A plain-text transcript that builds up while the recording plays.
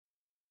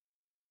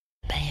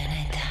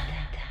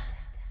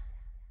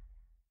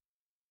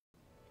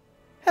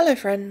Hello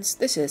friends,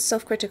 this is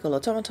Self-Critical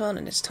Automaton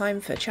and it's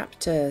time for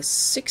chapter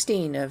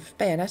 16 of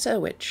Bayonetta,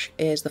 which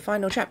is the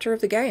final chapter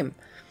of the game.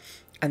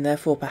 And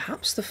therefore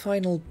perhaps the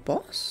final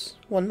boss,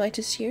 one might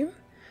assume.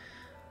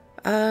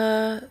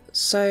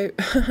 So,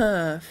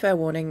 fair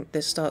warning,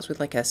 this starts with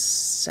like a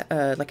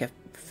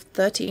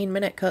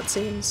 13-minute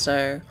cutscene,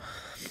 so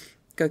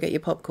go get your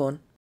popcorn.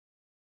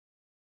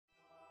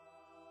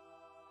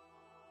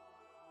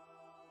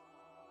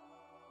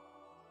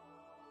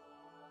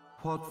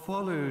 What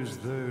follows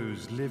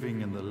those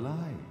living in the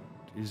light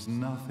is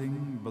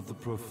nothing but the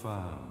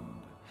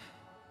profound,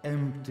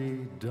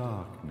 empty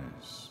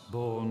darkness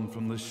born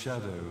from the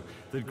shadow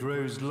that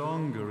grows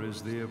longer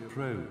as they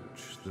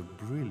approach the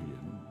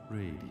brilliant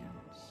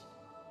radiance.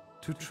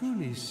 To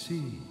truly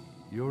see,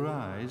 your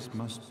eyes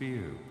must be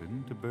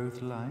open to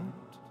both light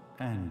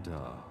and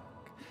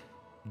dark.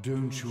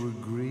 Don't you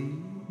agree,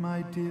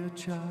 my dear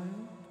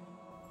child?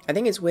 I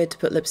think it's weird to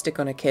put lipstick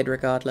on a kid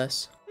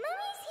regardless.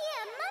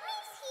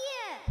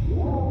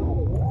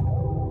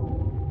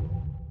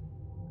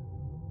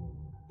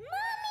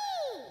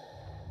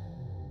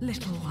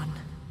 Little one.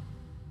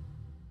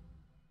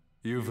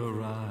 You've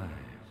arrived,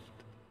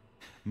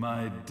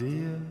 my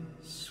dear,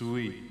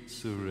 sweet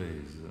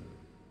Cereza.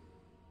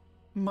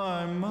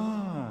 My,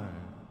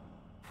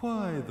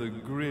 why the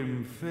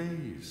grim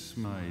face,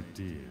 my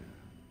dear?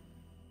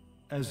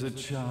 As a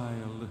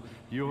child,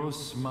 your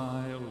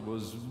smile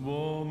was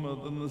warmer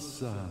than the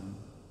sun.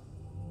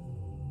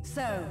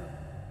 So,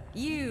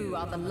 you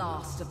are the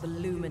last of the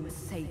Lumen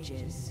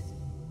Sages.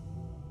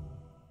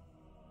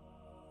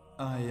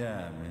 I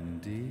am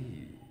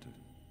indeed.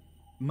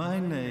 My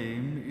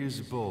name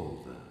is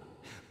Balder,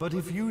 but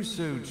if you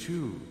so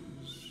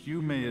choose,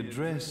 you may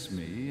address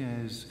me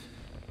as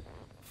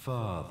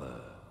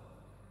Father.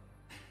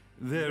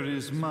 There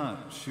is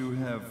much you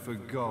have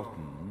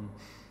forgotten.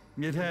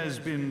 It has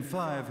been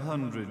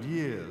 500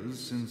 years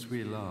since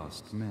we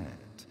last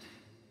met.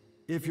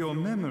 If your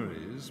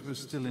memories were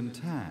still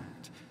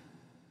intact,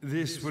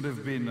 this would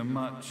have been a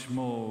much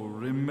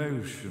more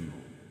emotional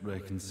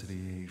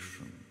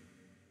reconciliation.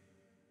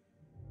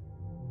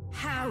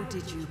 How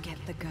did you get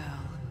the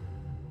girl?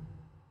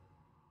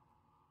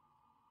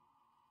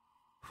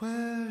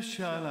 Where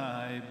shall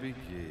I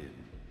begin?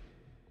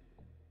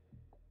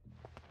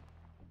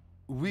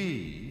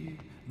 We,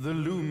 the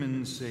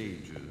Lumen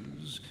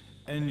Sages,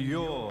 and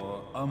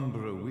your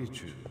Umbra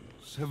Witches,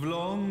 have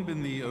long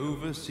been the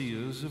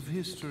overseers of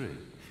history,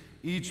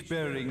 each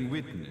bearing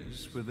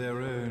witness with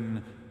their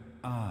own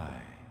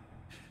eye.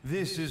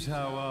 This is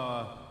how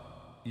our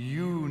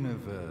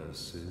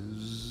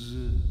universes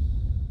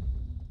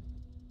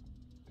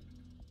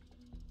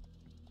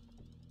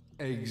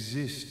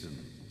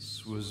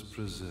existence was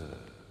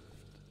preserved.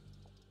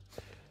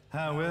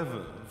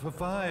 However, for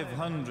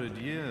 500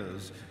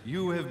 years,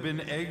 you have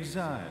been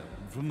exiled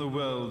from the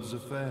world's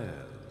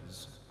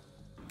affairs.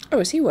 Oh,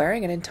 is he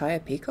wearing an entire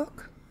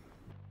peacock?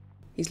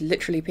 He's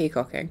literally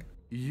peacocking.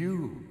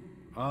 You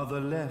are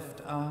the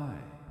left eye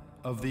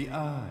of the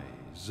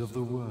eyes of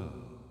the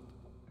world.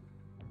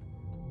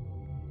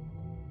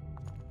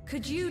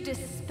 Could you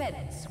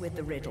dispense with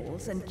the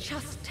riddles and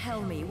just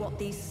tell me what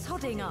these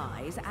sodding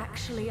eyes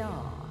actually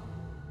are?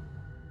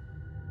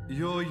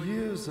 Your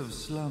years of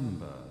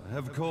slumber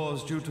have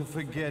caused you to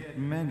forget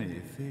many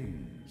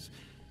things,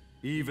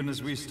 even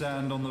as we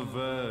stand on the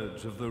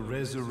verge of the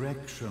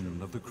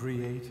resurrection of the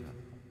Creator.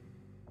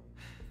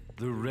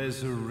 The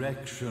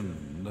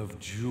resurrection of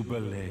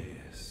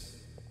Jubileus.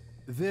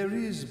 There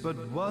is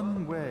but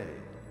one way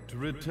to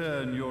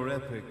return your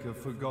epic of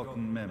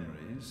forgotten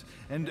memories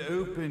and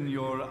open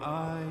your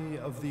eye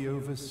of the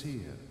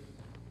Overseer.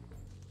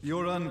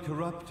 Your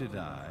uncorrupted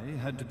eye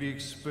had to be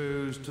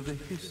exposed to the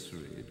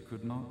history it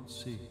could not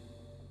see.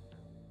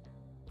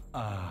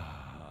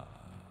 Ah.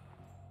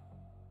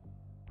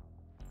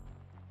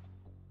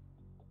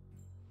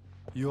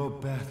 Your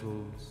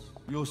battles,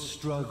 your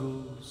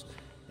struggles,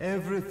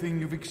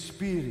 everything you've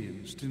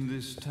experienced in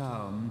this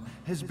town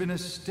has been a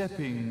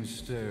stepping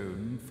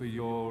stone for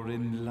your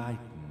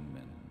enlightenment.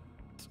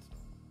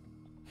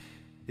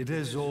 It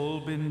has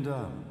all been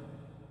done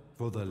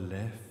for the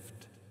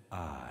left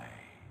eye.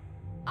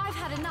 I've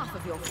had enough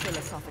of your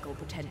philosophical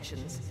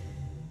pretensions.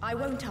 I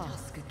won't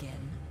ask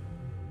again.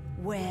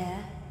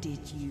 Where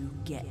did you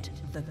get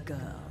the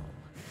girl?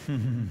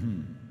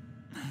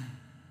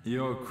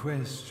 Your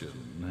question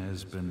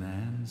has been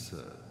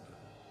answered.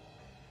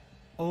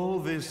 All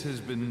this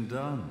has been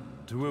done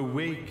to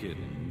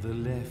awaken the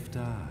left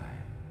eye.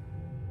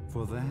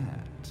 For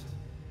that,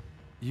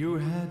 you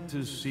had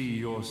to see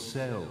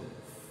yourself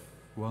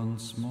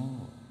once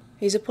more.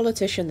 He's a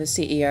politician, the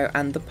CEO,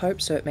 and the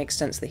Pope, so it makes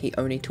sense that he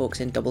only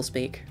talks in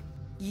doublespeak.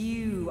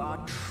 You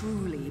are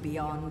truly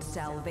beyond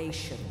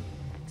salvation,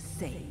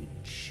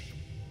 sage.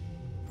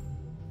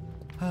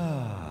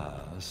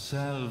 Ah,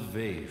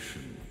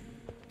 salvation.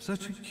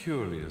 Such a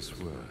curious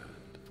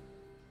word.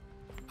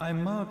 I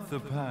mark the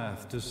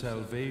path to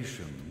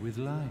salvation with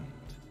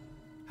light.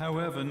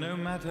 However, no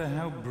matter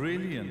how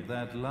brilliant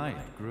that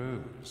light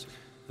grows,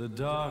 the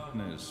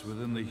darkness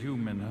within the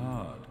human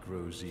heart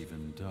grows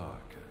even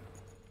darker.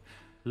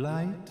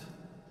 Light,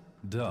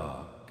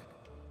 dark,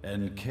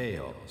 and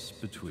chaos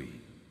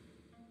between.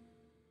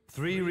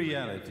 3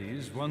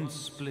 realities, once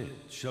split,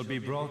 shall be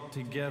brought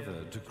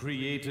together to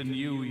create a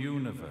new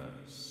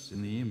universe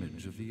in the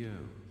image of the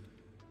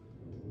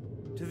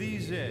old. To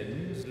these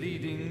ends,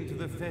 leading to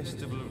the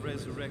Festival of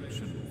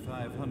Resurrection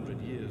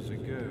 500 years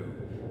ago,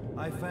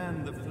 I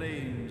fanned the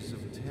flames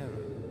of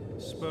terror,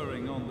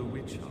 spurring on the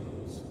witch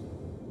hunts.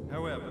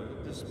 However,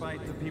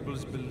 despite the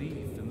people's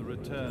belief in the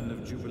return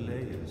of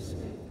Jubileus,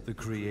 the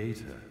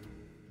creator,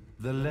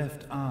 the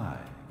left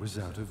eye was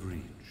out of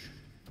reach.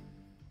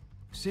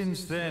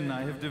 Since then,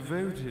 I have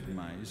devoted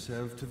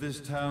myself to this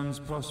town's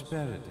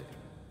prosperity,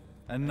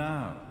 and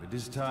now it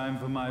is time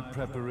for my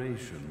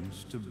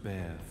preparations to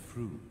bear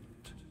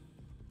fruit.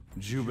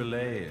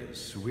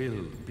 Jubileus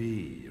will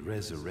be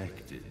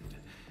resurrected.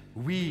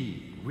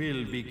 We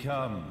will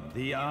become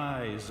the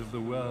eyes of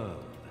the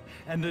world,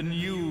 and a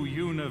new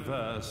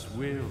universe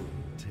will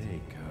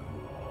take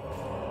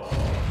over.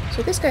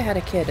 So this guy had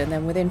a kid and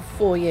then within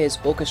 4 years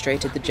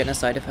orchestrated the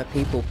genocide of her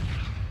people.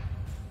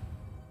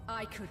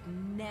 I could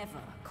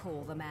never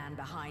call the man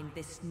behind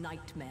this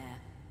nightmare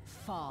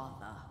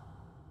father.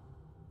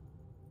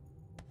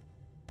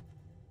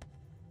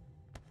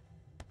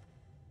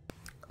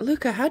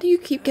 Luca, how do you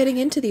keep getting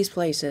into these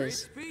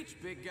places? Great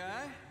speech, big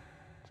guy.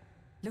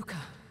 Luca.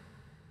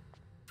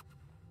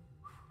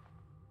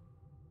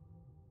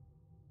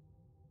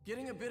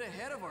 Getting a bit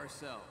ahead of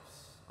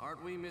ourselves,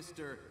 aren't we,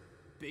 Mr.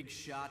 Big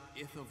Shot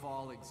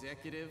Ithaval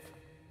Executive?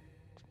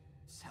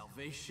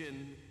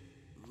 Salvation,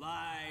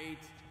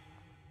 light.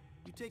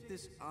 You take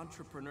this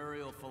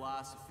entrepreneurial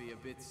philosophy a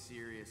bit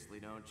seriously,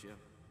 don't you?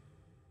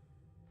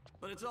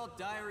 But it's all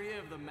diarrhea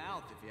of the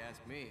mouth, if you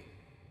ask me.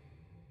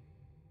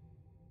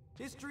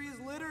 History is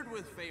littered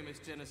with famous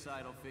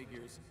genocidal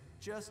figures,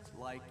 just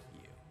like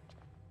you.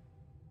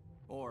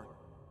 Or,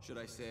 should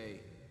I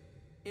say,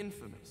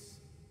 infamous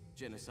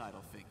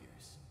genocidal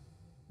figures.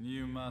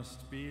 You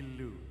must be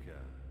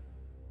Luca,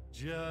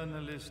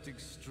 journalist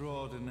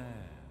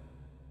extraordinaire.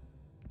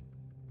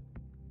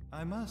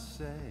 I must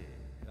say,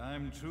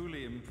 I'm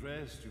truly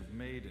impressed you've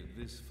made it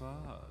this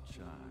far,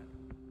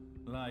 child.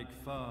 Like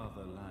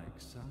father, like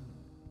son,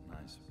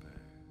 I suppose.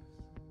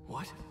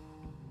 What?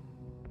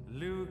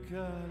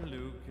 Luca.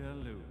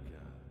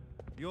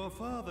 Your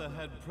father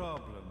had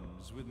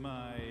problems with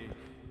my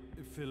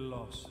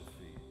philosophies.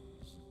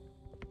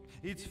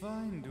 It's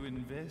fine to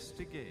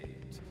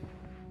investigate,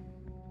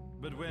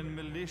 but when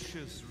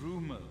malicious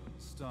rumors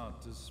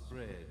start to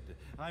spread,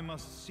 I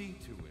must see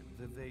to it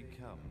that they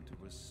come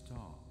to a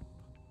stop.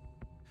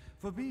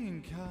 For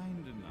being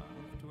kind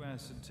enough to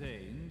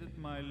ascertain that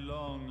my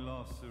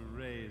long-lost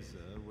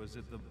eraser was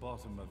at the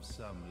bottom of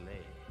some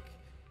lake,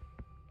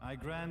 I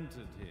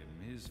granted him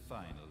his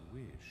final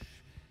wish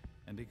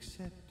and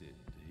accepted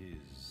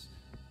his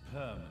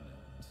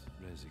permanent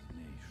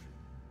resignation.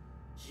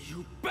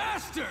 You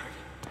bastard!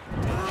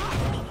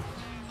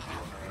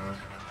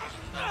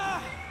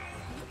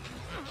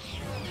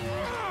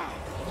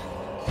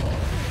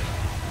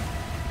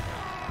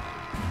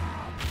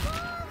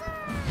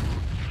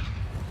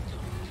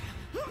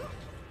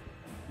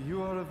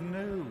 You are of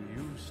no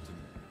use to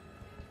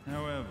me.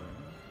 However,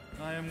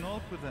 I am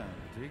not without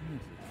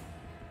dignity.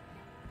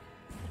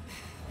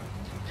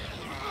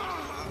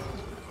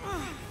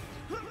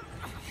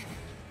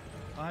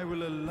 I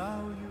will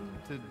allow you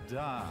to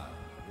die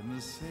in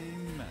the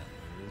same manner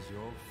as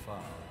your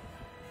father.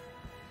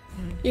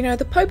 You know,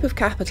 the Pope of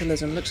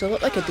Capitalism looks a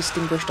lot like a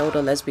distinguished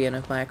older lesbian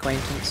of my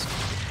acquaintance.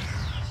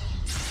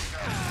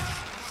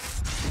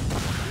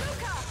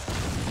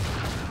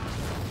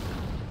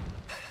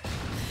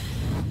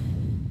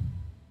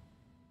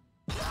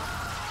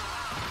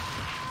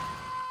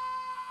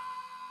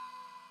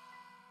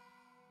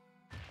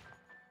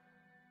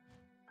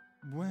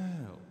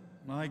 Well,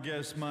 I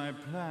guess my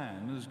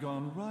plan has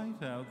gone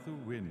right out the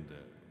window.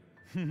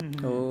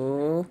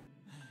 Oh.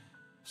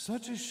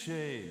 Such a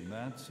shame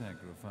that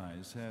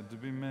sacrifice had to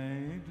be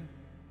made.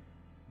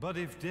 But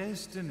if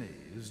destiny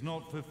is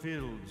not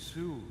fulfilled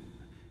soon,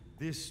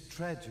 this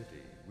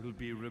tragedy will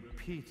be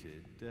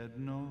repeated ad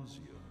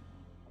nauseum.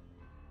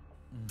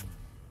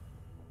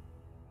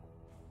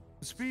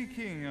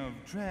 Speaking of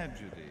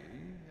tragedy,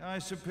 I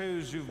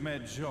suppose you've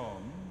met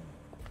Jean.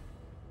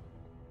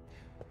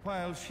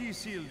 While she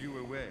sealed you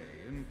away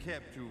and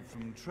kept you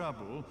from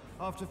trouble,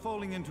 after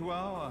falling into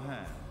our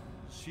hands,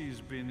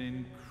 she's been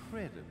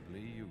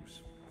incredibly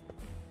useful.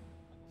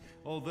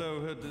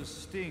 Although her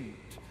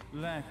distinct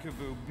lack of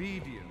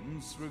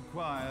obedience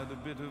required a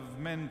bit of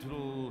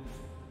mental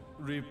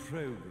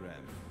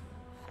reprogramming.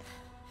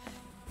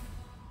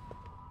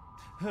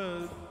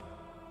 Her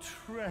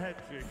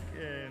tragic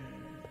end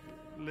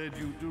led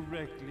you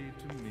directly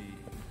to me,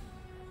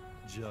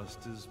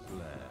 just as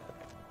planned.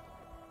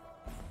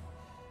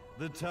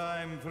 The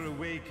time for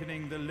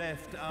awakening the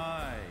left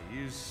eye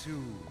is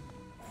soon.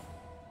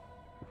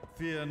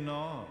 Fear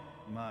not,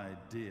 my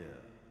dear,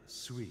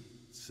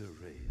 sweet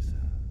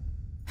Cereza.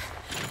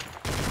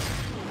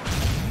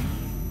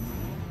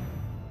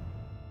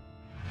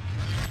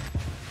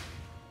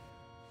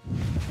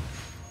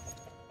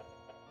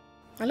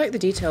 I like the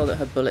detail that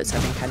her bullets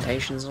have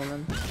incantations on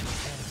them.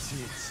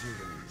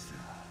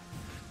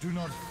 Do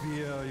not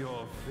fear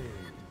your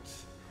fate.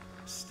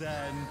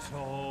 Stand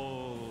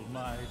tall,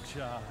 my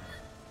child.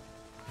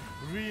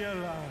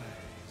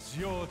 Realize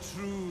your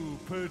true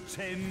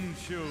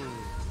potential.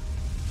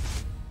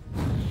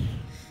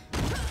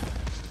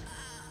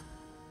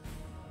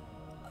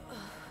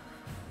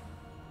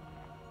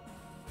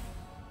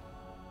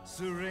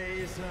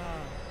 Cereza,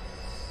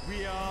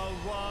 we are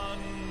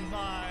one,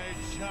 my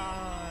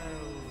child.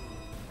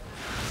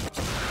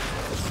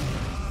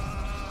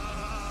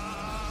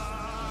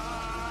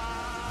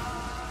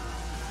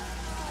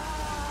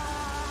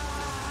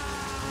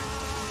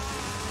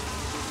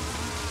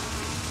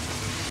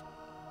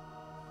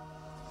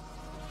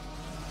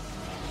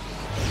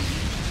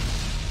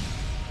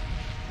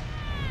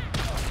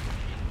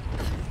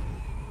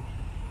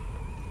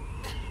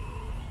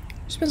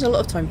 She spends a lot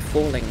of time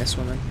falling, this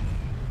woman.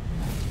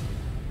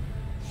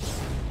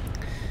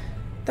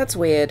 That's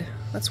weird.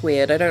 That's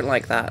weird. I don't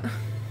like that.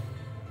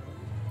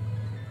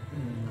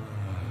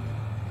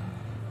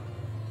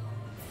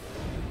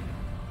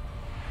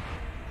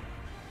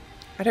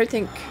 I don't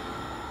think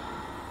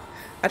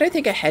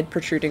a head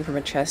protruding from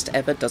a chest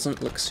ever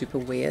doesn't look super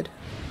weird.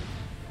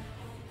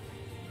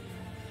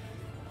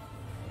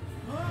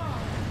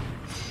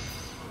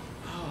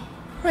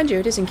 Mind you,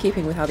 it is in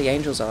keeping with how the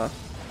angels are.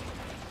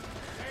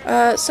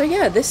 So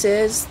yeah, this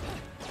is...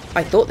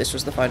 I thought this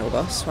was the final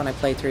boss when I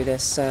played through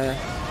this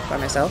by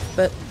myself,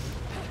 but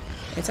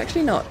it's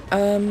actually not.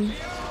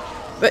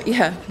 But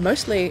yeah,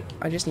 mostly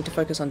I just need to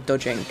focus on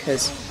dodging,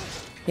 because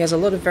he has a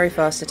lot of very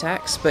fast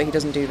attacks, but he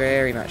doesn't do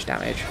very much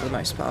damage for the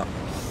most part.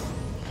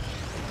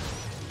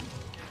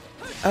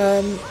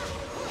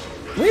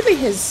 Weirdly,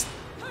 his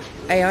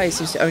AI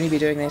seems to only be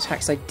doing the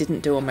attacks I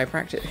didn't do on my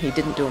practice. He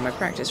didn't do on my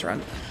practice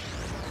run.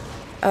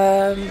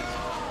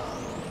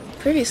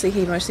 Previously,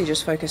 he mostly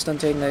just focused on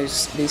doing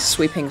these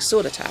sweeping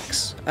sword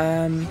attacks.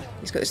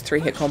 He's got this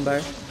 3-hit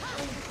combo.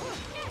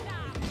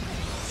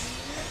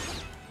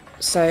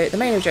 So the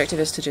main objective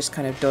is to just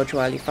kind of dodge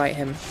while you fight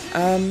him.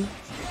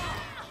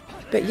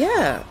 But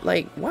yeah,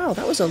 like, wow,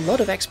 that was a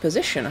lot of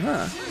exposition,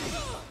 huh?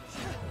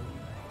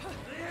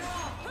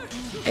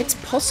 It's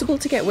possible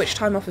to get witch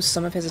time off of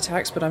some of his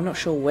attacks, but I'm not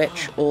sure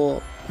which,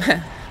 or...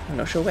 I'm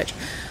not sure which.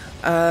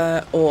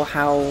 Or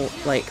how,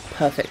 like,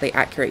 perfectly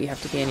accurate you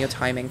have to be in your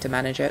timing to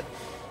manage it.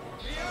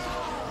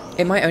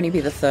 It might only be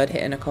the 3rd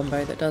hit in a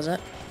combo that does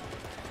it.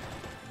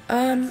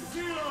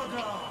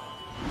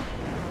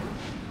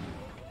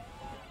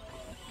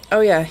 Oh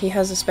yeah, he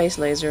has a space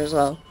laser as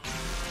well.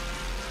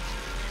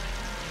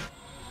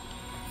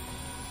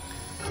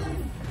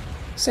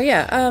 So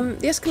yeah,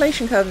 the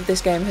escalation curve of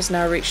this game has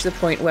now reached the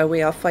point where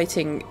we are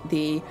fighting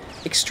the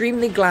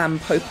extremely glam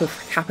Pope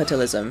of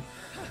Capitalism,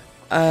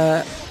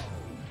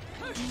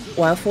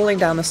 while falling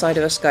down the side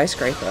of a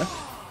skyscraper,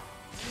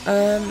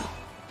 and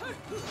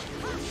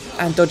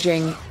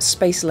dodging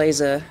space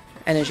laser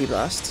energy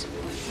blasts.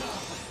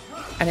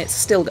 And it's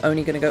still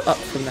only going to go up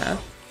from there.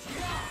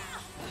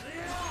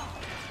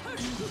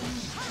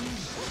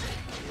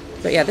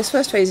 But yeah, this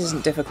first phase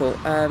isn't difficult.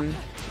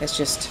 It's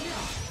just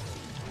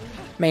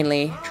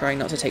mainly trying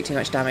not to take too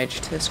much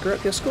damage to screw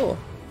up your score.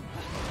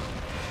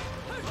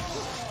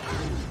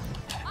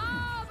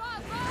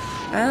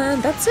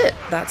 And that's it.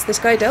 That's this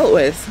guy dealt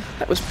with.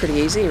 That was pretty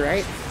easy,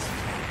 right?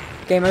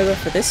 Game over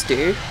for this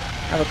dude.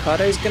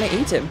 Avocado's gonna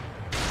eat him.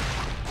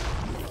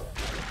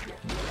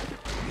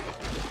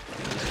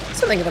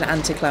 Something of an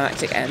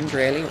anticlimactic end,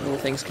 really, all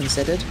things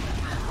considered.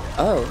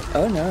 Oh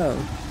no.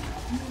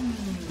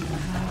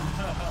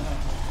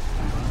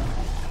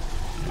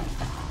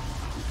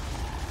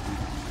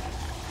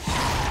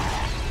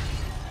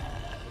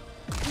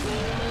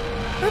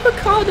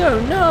 Avocado,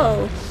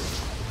 no!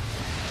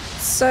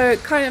 So,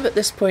 kind of at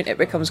this point it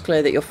becomes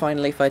clear that you're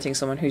finally fighting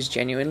someone who's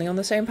genuinely on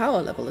the same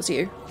power level as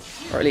you.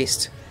 Or at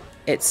least,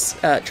 it's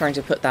trying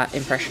to put that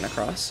impression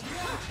across.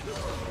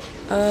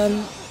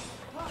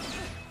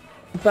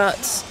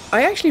 But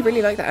I actually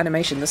really like that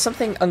animation. There's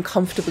something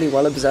uncomfortably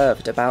well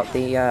observed about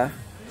the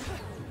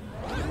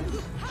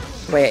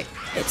way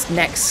its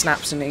neck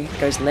snaps and it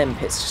goes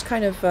limp. It's just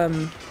kind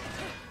of,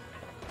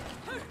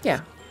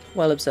 yeah,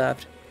 well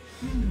observed.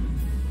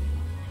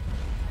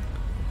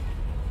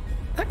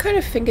 That kind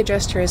of finger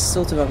gesture is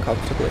sort of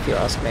uncomfortable, if you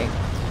ask me.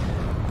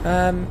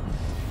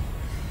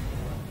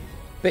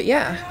 But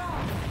yeah.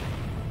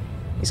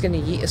 He's gonna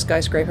yeet a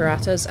skyscraper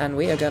at us, and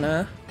we are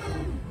gonna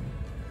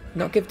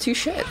not give two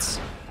shits.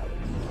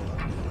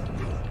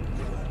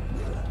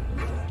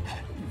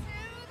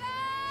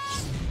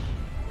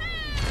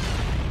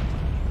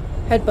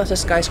 Headbutt a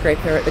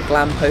skyscraper at the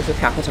glam Pope of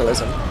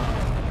Capitalism.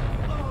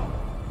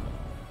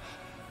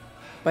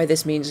 By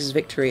this means is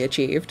victory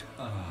achieved.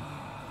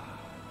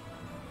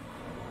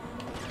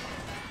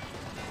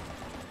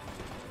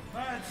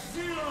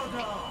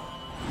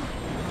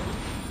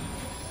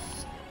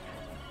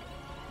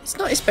 It's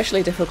not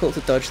especially difficult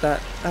to dodge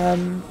that,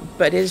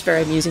 but it is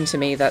very amusing to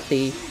me that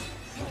the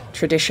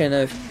tradition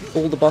of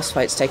all the boss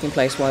fights taking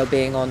place while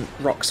being on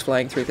rocks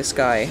flying through the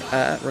sky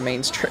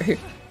remains true.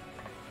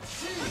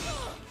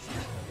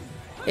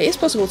 It is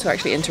possible to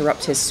actually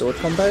interrupt his sword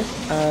combo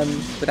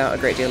without a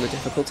great deal of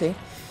difficulty.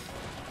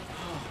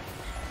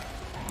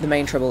 The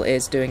main trouble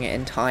is doing it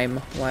in time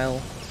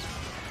while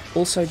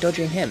also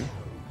dodging him.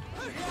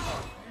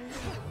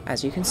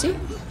 As you can see,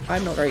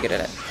 I'm not very good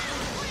at it.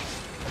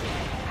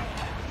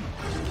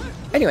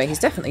 Anyway, he's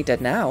definitely dead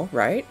now,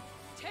 right?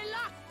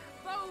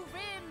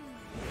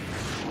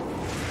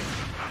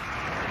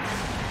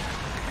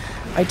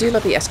 I do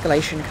love the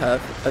escalation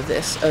curve of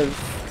this,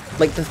 of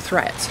like the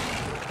threat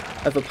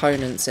of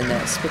opponents in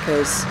this,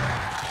 because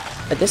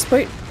at this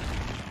point,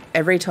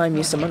 every time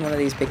you summon one of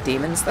these big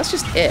demons, that's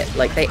just it.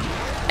 Like, they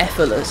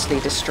effortlessly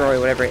destroy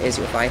whatever it is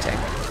you're fighting.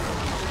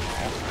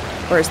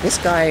 Whereas this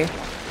guy,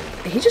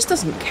 he just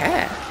doesn't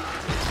care.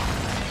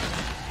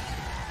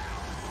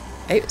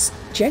 It's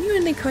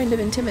genuinely kind of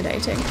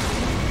intimidating.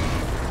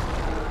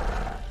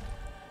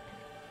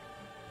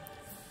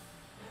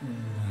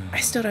 I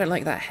still don't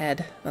like that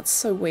head. That's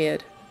so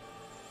weird.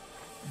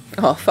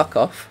 Oh, fuck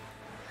off.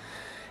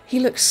 He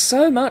looks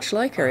so much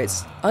like her,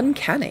 it's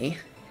uncanny.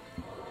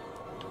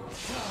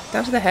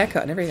 Down to the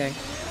haircut and everything.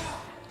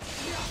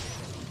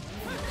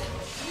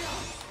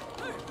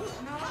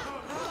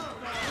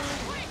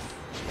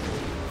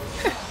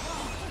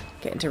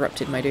 Get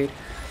interrupted, my dude.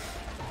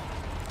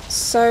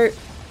 So,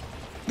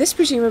 this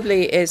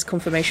presumably is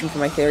confirmation for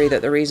my theory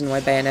that the reason why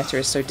Bayonetta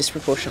is so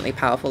disproportionately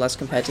powerful as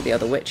compared to the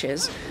other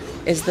witches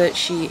is that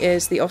she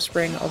is the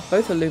offspring of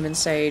both a Lumen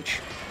Sage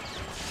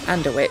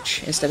and a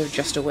witch, instead of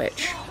just a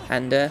witch.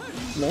 And a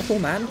mortal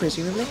man,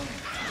 presumably.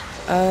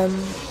 Can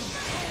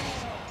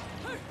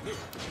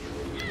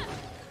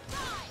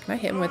I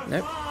hit him with...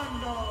 Nope.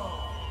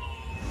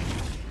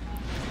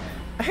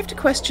 I have to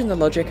question the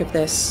logic of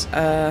this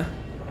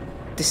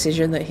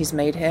decision that he's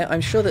made here.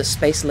 I'm sure that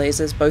space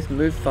lasers both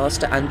move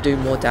faster and do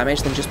more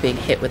damage than just being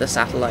hit with a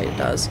satellite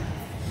does.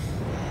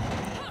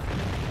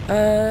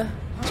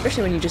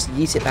 Especially when you just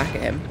yeet it back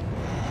at him.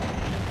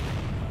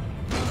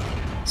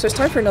 So it's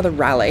time for another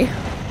rally.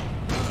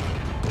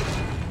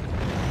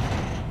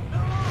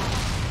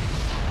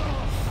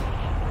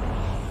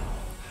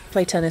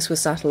 Play tennis with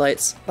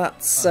satellites.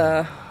 That's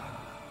a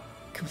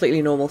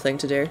completely normal thing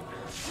to do.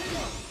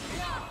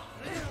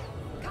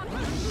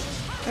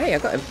 Hey, I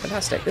got him.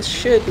 Fantastic. This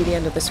should be the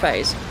end of this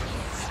phase.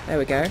 There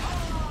we go.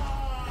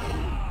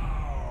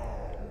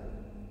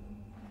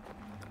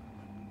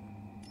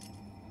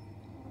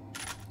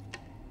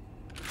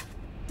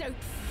 Don't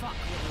fuck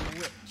with a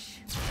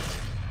witch.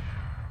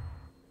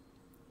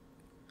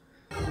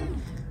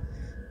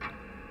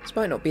 This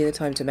might not be the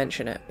time to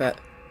mention it, but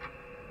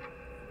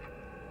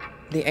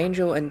the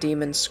angel and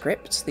demon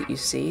scripts that you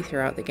see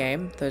throughout the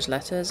game, those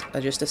letters,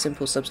 are just a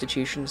simple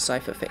substitution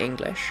cipher for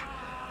English,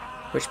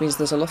 which means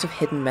there's a lot of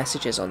hidden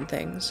messages on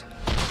things.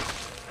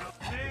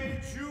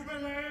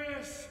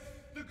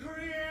 The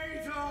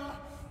Creator,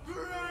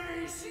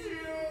 grace you!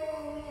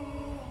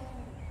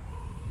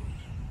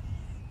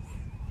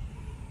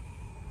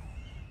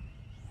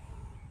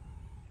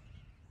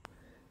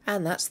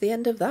 And that's the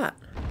end of that.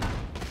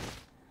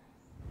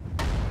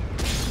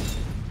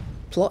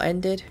 Plot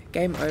ended,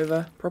 game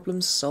over,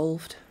 problems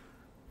solved.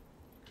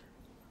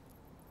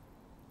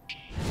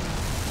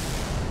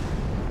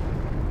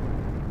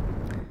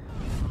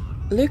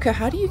 Luca,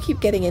 how do you keep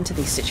getting into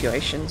these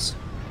situations?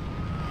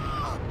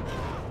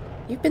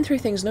 You've been through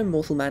things no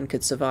mortal man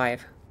could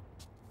survive.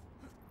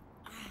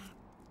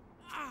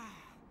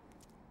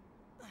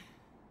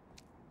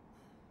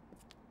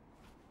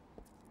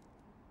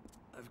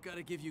 I've got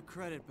to give you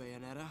credit,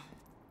 Bayonetta.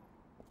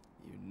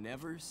 You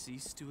never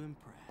cease to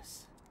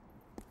impress.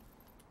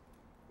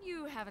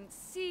 You haven't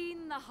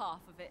seen the half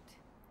of it.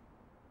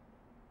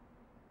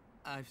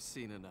 I've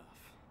seen enough.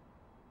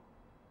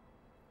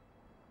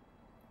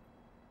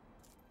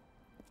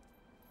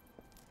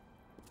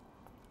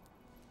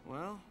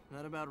 Well,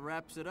 that about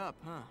wraps it up,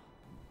 huh?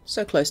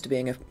 So close to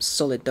being a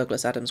solid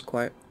Douglas Adams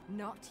quote.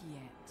 Not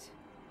yet.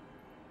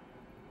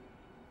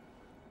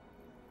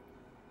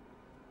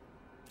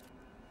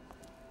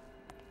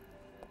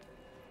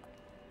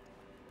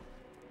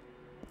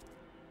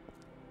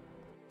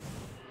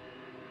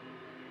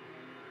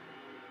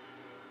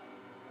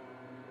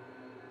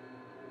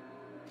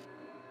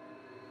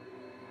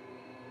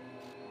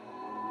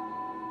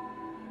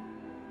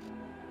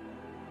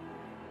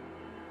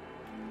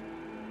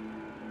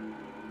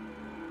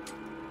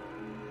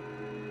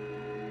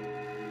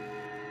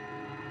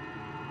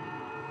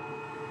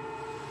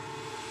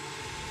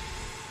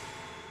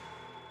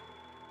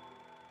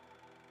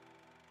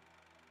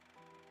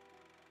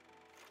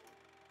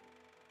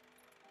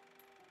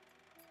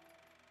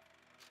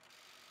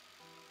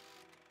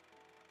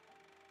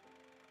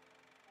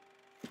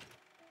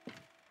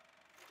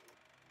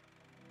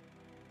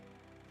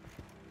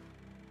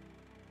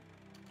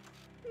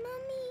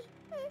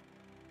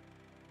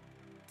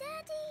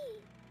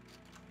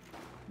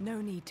 No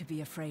need to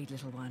be afraid,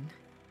 little one.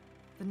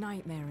 The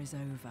nightmare is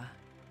over.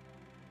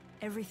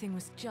 Everything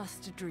was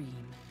just a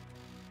dream.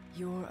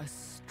 You're a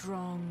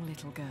strong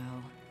little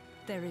girl.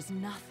 There is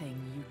nothing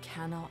you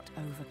cannot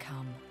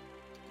overcome.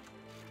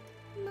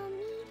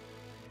 Mummy,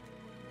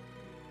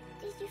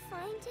 did you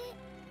find it?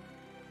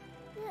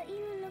 What you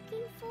were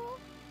looking for?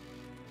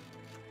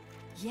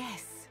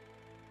 Yes,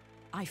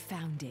 I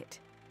found it.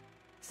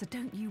 So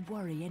don't you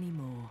worry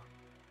anymore.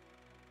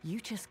 You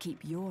just keep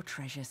your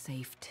treasure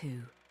safe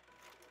too.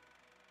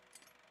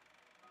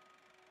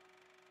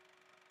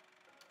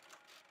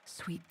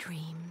 Sweet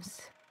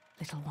dreams,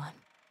 little one.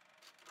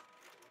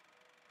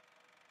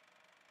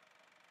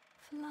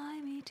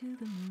 Fly me to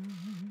the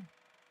moon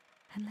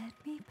and let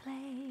me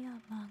play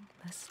among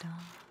the stars.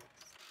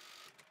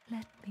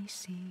 Let me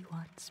see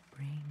what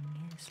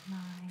spring is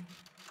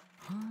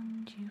like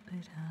on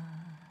Jupiter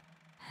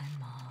and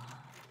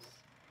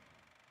Mars.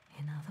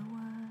 In other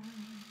words,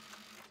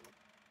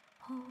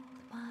 hold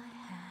my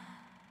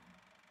hand.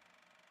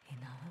 In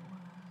other words.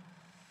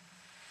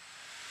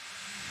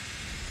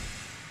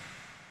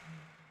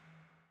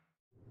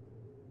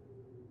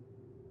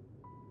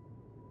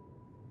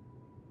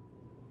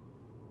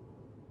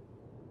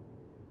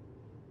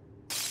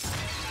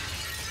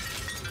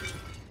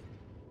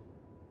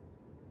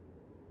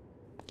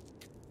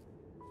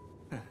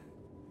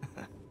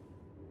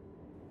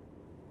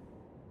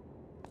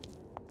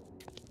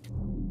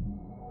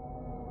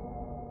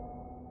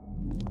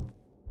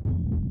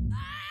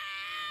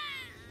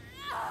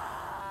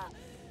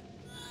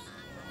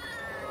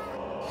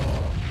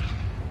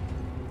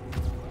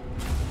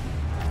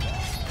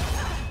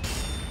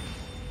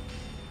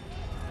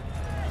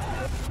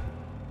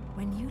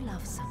 When you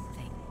love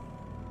something,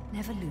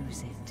 never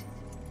lose it.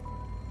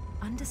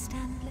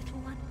 Understand, little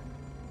one?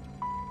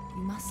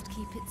 You must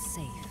keep it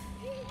safe,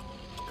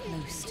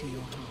 close to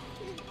your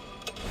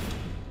heart.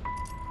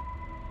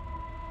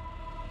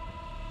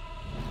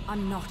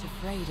 I'm not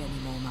afraid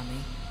anymore,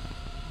 Mummy.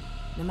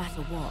 No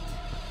matter what.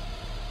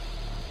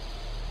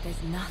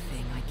 There's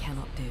nothing I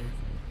cannot do.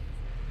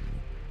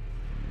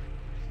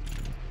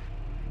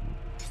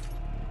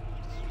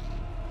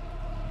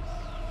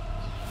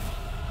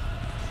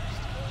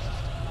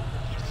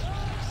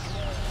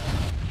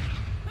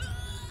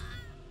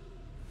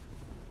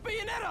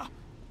 Bayonetta!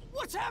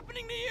 What's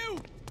happening to you?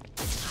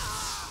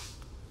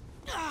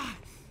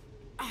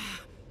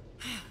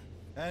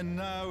 And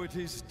now it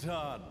is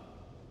done.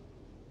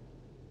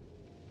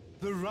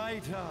 The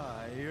right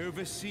eye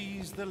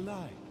oversees the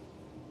light.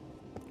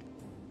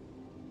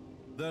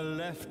 The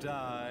left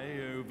eye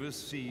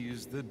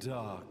oversees the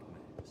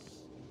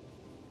darkness.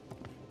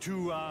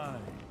 2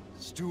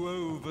 eyes to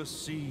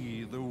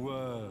oversee the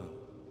world.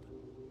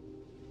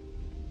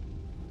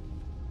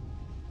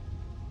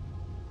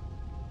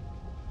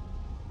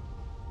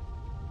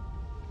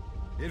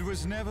 It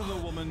was never the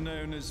woman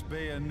known as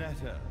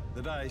Bayonetta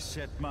that I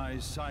set my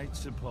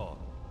sights upon.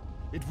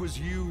 It was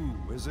you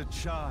as a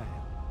child,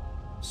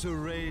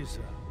 Cereza,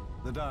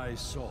 that I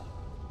sought.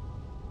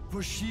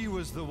 For she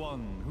was the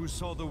one who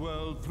saw the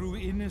world through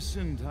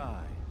innocent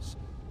eyes,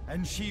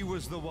 and she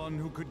was the one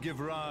who could give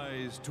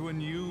rise to a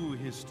new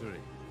history.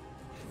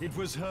 It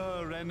was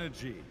her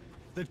energy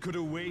that could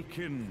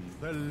awaken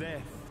the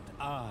left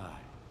eye.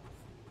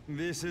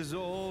 This has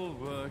all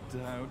worked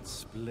out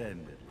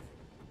splendidly.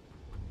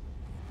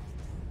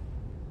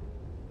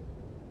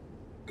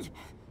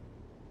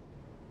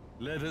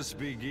 Let us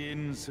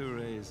begin,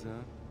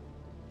 Cereza.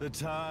 The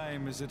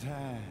time is at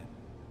hand.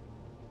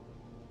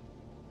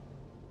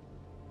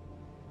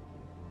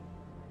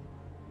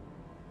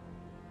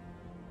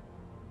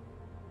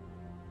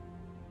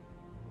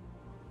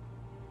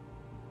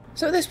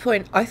 So at this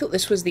point, I thought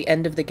this was the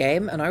end of the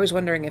game, and I was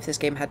wondering if this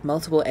game had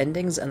multiple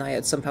endings and I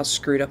had somehow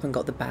screwed up and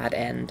got the bad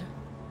end.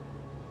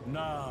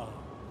 Now,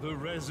 the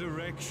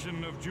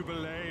resurrection of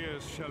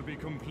Jubileus shall be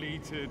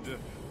completed.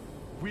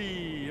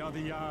 We are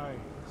the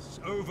eyes,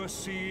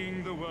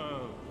 overseeing the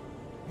world.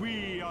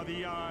 We are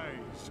the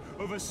eyes,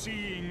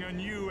 overseeing a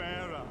new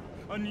era,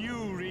 a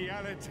new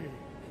reality,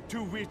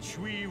 to which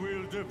we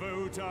will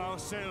devote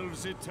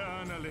ourselves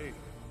eternally.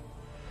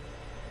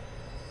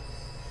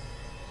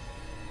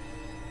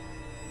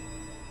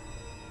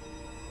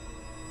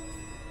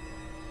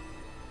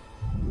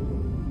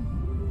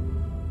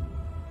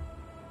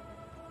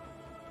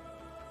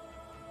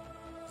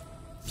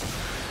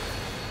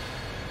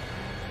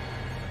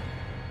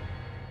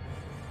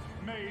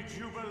 May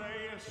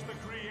Jubileus the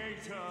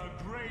Creator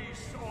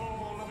grace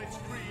all of its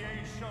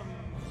creations.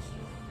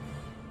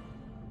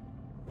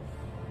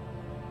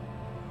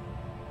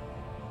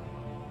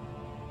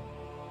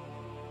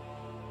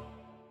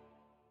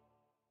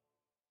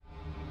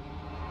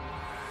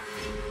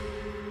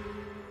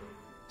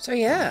 So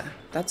yeah,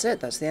 that's it.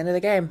 That's the end of the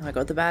game. I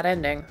got the bad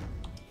ending.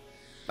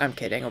 I'm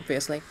kidding,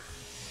 obviously.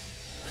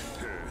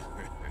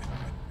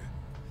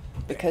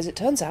 Because it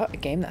turns out a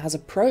game that has a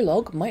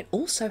prologue might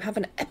also have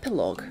an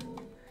epilogue.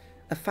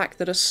 A fact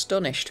that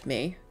astonished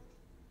me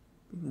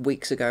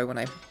weeks ago when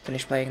I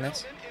finished playing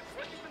this.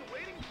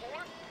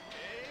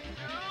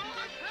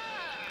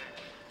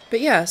 But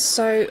yeah,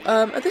 so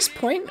at this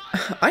point,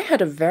 I had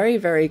a very,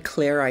 very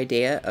clear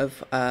idea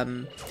of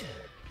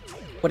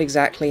what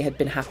exactly had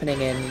been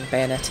happening in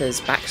Bayonetta's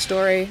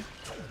backstory.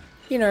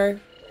 You know,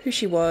 who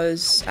she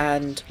was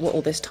and what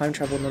all this time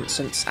travel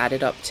nonsense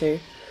added up to.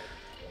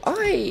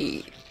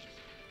 I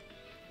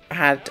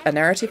had a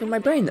narrative in my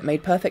brain that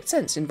made perfect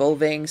sense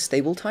involving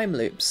stable time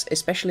loops,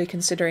 especially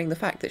considering the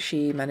fact that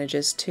she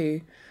manages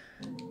to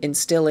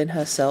instill in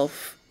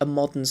herself a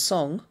modern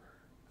song,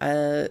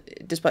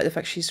 despite the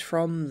fact she's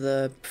from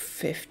the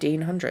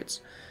 1500s.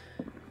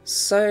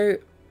 So,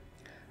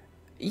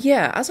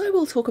 yeah, as I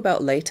will talk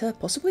about later,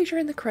 possibly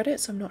during the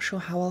credits, I'm not sure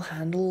how I'll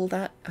handle all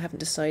that, I haven't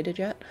decided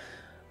yet.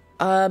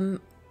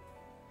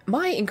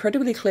 My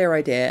incredibly clear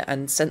idea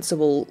and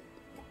sensible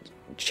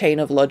chain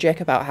of logic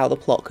about how the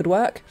plot could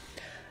work,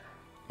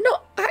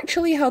 not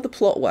actually how the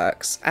plot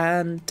works,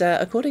 and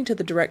according to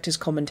the director's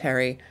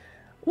commentary,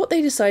 what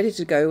they decided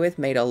to go with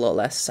made a lot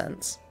less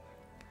sense.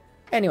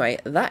 Anyway,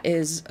 that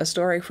is a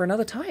story for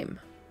another time,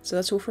 so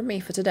that's all from me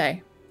for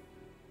today.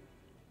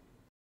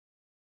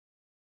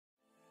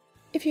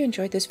 If you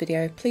enjoyed this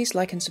video, please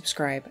like and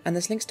subscribe, and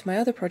there's links to my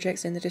other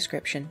projects in the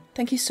description.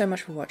 Thank you so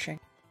much for watching.